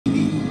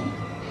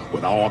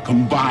With our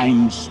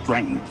combined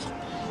strength,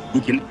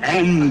 we can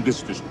end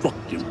this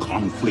destructive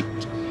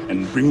conflict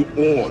and bring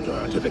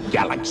order to the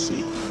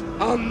galaxy.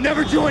 I'll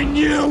never join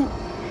you!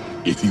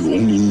 If you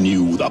only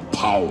knew the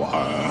power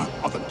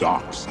of the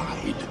dark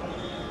side.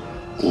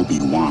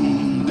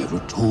 Obi-Wan never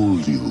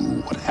told you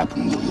what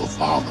happened to your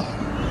father.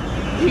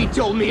 He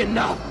told me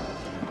enough.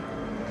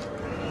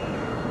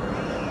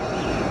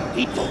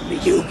 He told me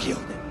you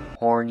killed him.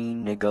 Horny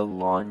nigga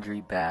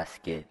laundry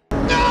basket.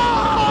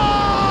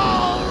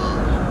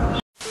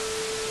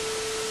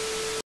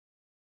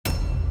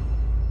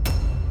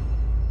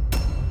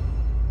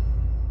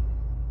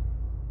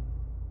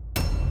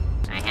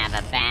 I have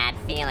a bad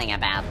feeling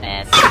about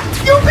this.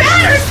 You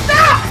better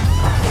stop!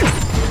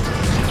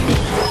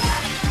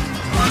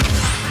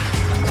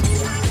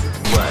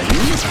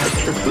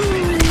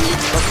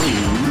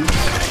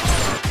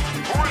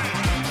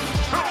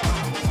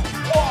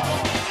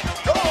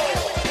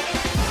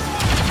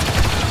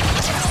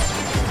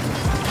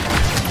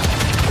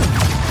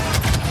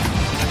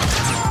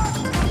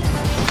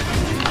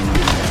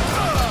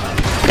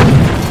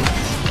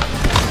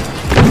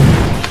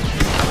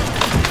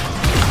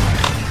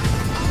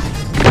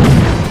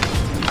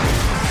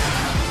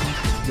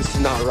 This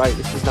is not right.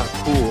 This is not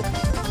cool.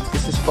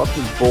 This is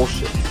fucking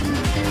bullshit.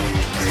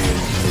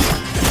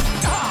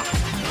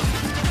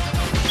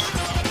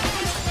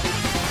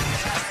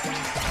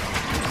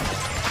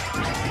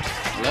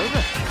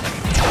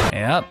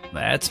 Yep,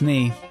 that's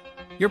me.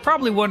 You're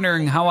probably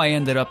wondering how I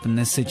ended up in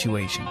this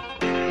situation. Don't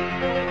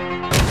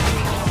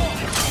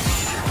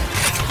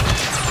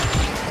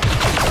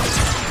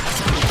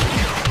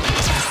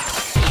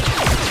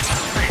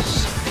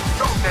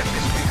let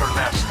this be your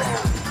last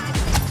stand.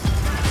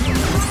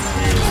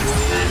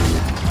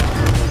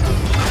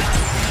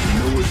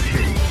 No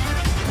escape.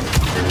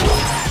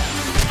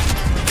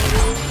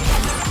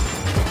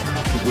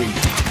 Wait.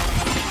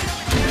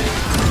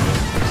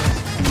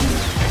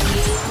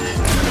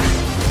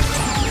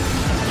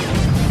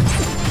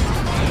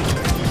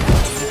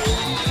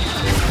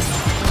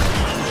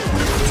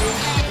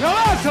 Now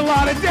that's a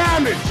lot of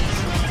damage!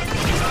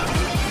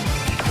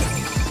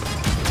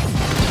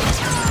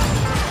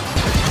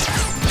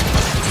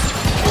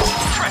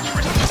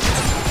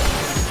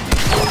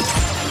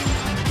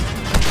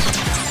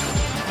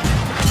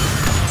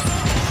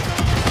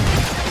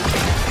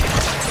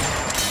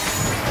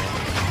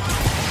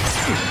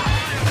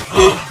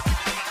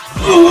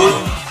 Oh!